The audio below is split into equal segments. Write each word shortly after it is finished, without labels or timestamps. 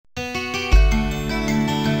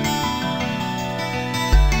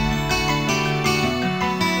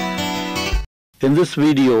In this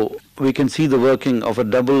video, we can see the working of a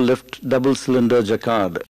double-lift, double-cylinder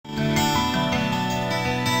Jacquard.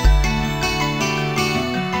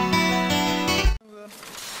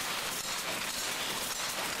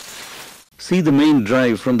 See the main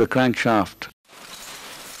drive from the crankshaft.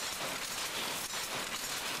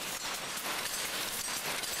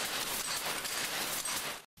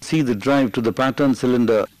 See the drive to the pattern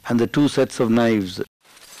cylinder and the two sets of knives.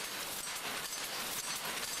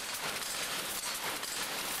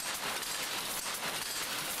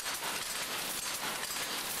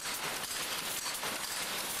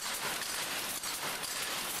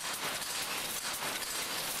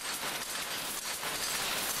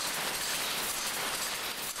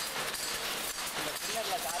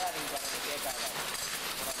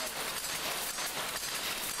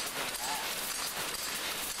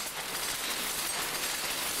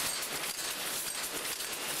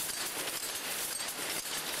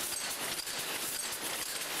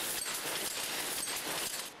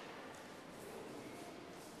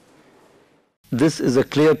 This is a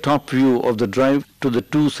clear top view of the drive to the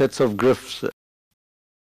two sets of grips.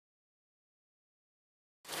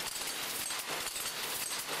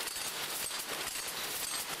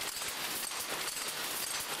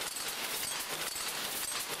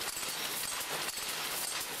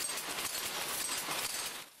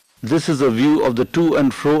 This is a view of the to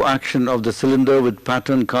and fro action of the cylinder with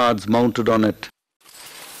pattern cards mounted on it.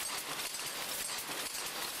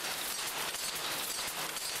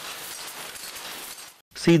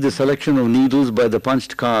 See the selection of needles by the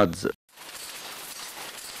punched cards.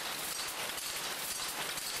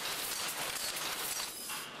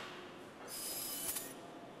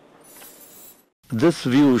 This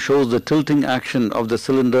view shows the tilting action of the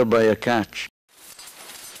cylinder by a catch.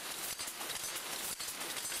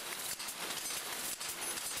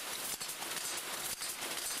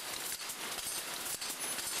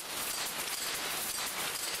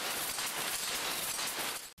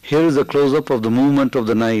 Here is a close-up of the movement of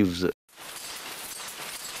the knives.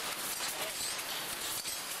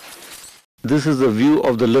 This is a view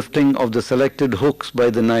of the lifting of the selected hooks by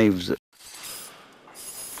the knives.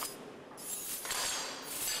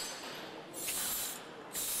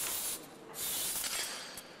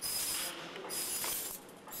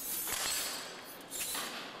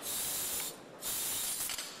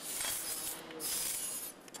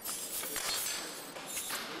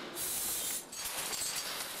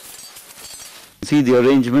 See the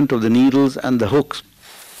arrangement of the needles and the hooks